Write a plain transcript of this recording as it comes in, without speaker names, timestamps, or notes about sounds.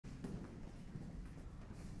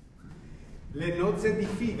Le Nozze di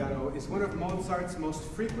Figaro is one of Mozart's most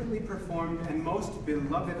frequently performed and most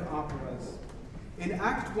beloved operas. In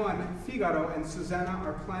Act 1, Figaro and Susanna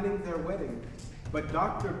are planning their wedding, but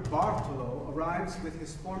Dr. Bartolo arrives with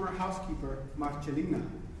his former housekeeper, Marcellina,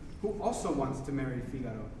 who also wants to marry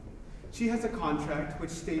Figaro. She has a contract which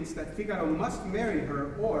states that Figaro must marry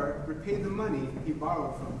her or repay the money he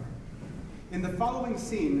borrowed from her. In the following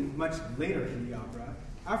scene, much later in the opera,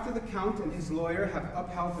 after the Count and his lawyer have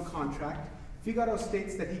upheld the contract, Figaro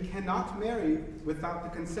states that he cannot marry without the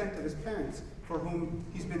consent of his parents, for whom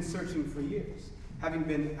he's been searching for years, having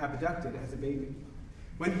been abducted as a baby.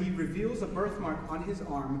 When he reveals a birthmark on his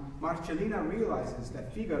arm, Marcellina realizes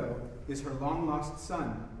that Figaro is her long-lost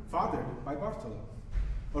son, fathered by Bartolo.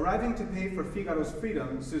 Arriving to pay for Figaro's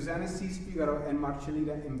freedom, Susanna sees Figaro and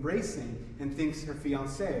Marcellina embracing and thinks her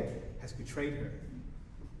fiancé has betrayed her.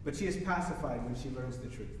 But she is pacified when she learns the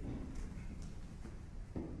truth.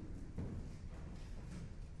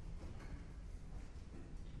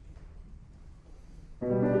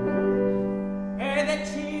 È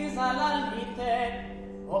decisa la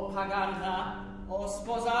lite, o pagarla, o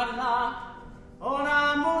sposarla, o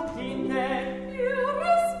n'ammuttite. Io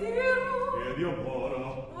respiro. Ed io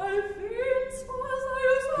moro. Al fin sposa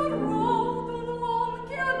io sarò d'un uom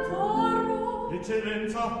che adoro.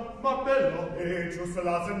 Eccellenza, ma bello. E giusta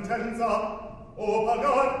la sentenza, o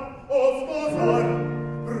pagar, o sposar.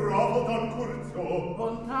 Bravo Don Curzio.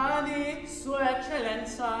 Bontà di sua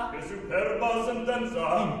eccellenza. Che superba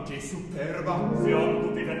sentenza. Che superba. Siamo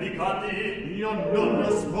tutti vendicati. Io non la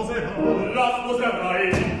sposerò. La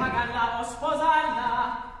sposerai. Pagarla o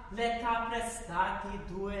sposarla. L'età prestati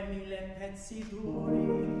 2000 pezzi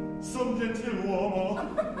duri. Son gentiluomo.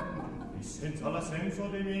 E senza l'assenso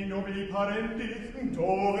dei miei nobili parenti.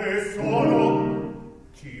 Dove sono?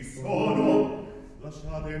 Chi sono?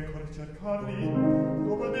 Lasciate ancora cercarli.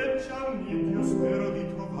 Dopo 10 anni io spero di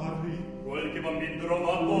trovarli. Quel che bambin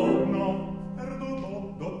trovato? No,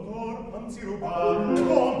 perduto, dottor, anzi rubato.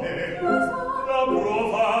 Come? La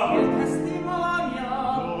prova. Il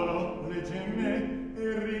testimonio. Loro, le gemme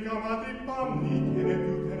e ricamati panni che nei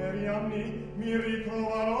più teneri anni mi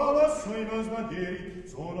ritrovano lassù i masnadieri.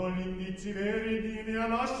 Sono gli indizi veri di mia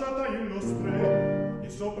nascita illustre. E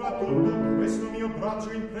soprattutto questo mio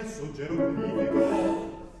braccio impresso geroglifico.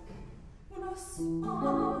 Una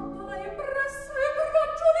spada impressa il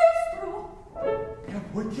braccio destro. E a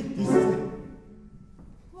voi che disse?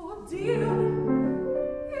 Oh Dio,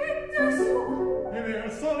 e adesso? E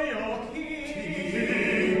verso gli occhi.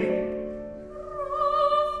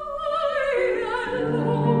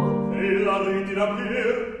 Raffaello. E la ritira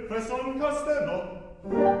per presso un castello.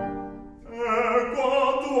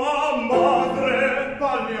 Ecco tua madre.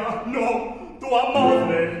 Paglia, no, tua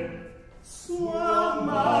madre. Sua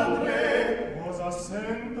madre. Cosa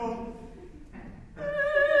sento? Ecco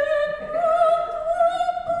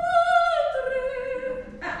tua madre.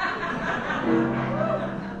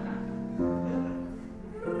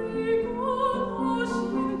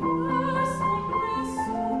 Riconosci in questo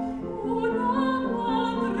presso una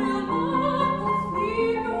madre amato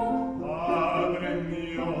figlio. Padre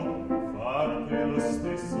mio, fate lo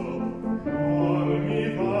stesso, non mi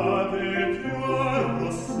fate più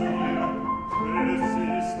arrossire.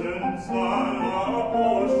 Esistenza la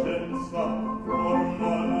coscienza, non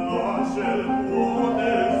la lascia il tuo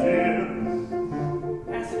desir.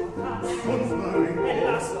 È suo padre. Non stai, È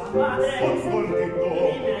la sua madre. non scoltito,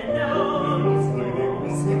 Vive no. non stai di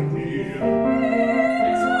consentire.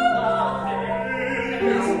 È suo padre.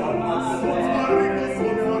 È sua madre.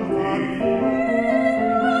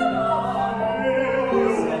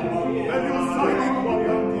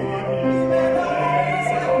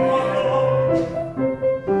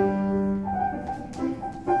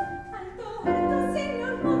 Alto,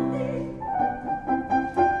 signor Monte,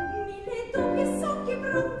 mi le tocche socchi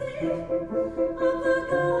pronte a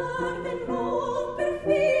pagar del nuovo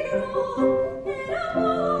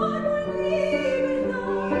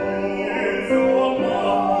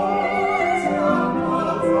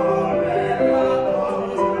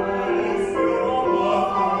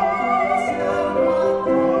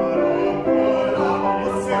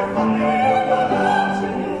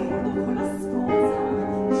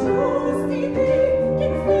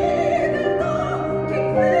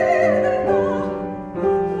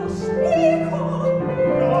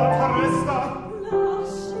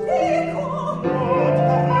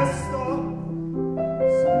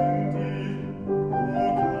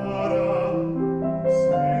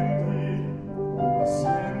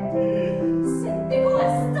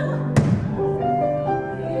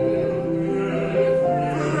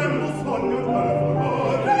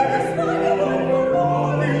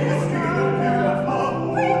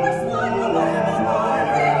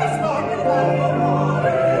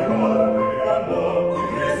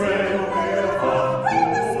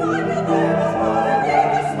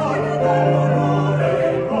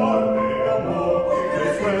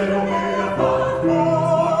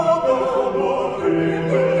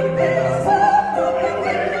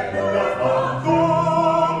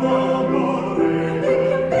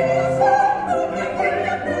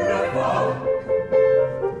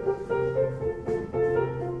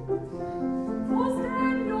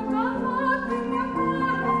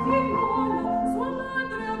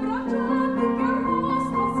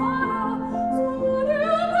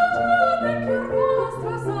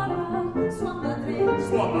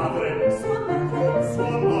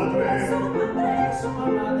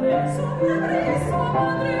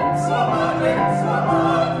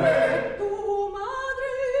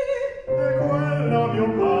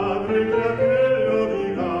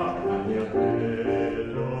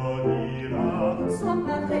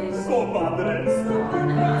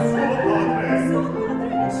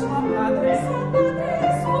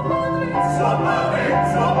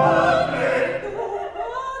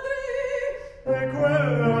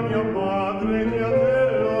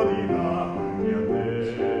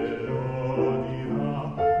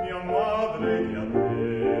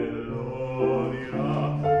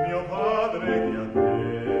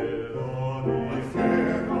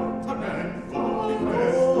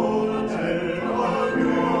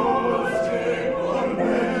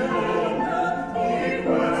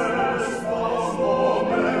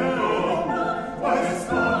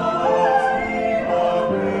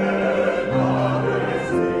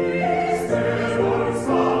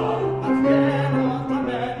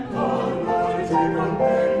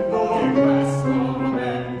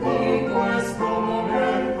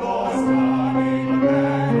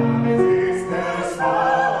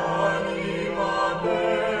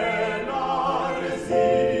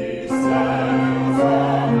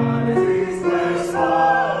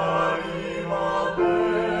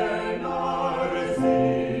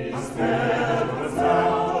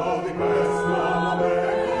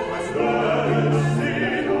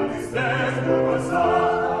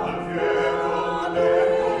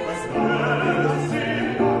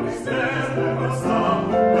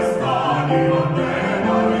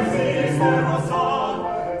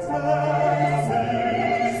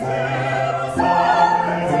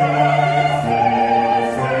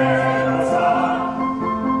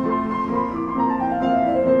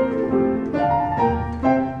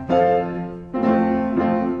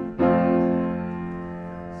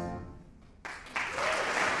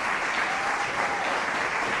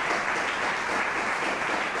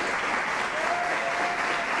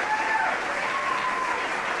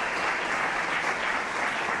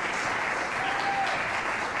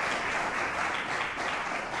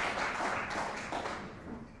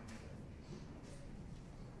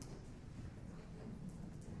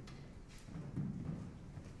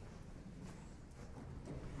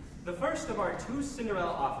The first of our two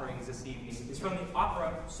Cinderella offerings this evening is from the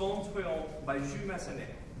opera Cendrillon by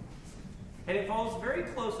Massenet, and it follows very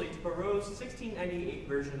closely to Perrault's 1698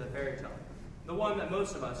 version of the fairy tale, the one that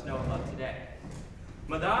most of us know and love today.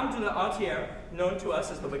 Madame de la Hautière, known to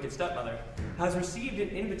us as the Wicked Stepmother, has received an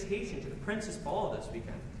invitation to the Princess' Ball this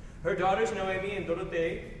weekend. Her daughters Noémie and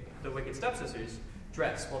Dorothée, the Wicked Stepsisters,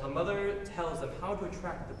 dress while the mother tells them how to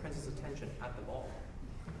attract the princess' attention at the ball.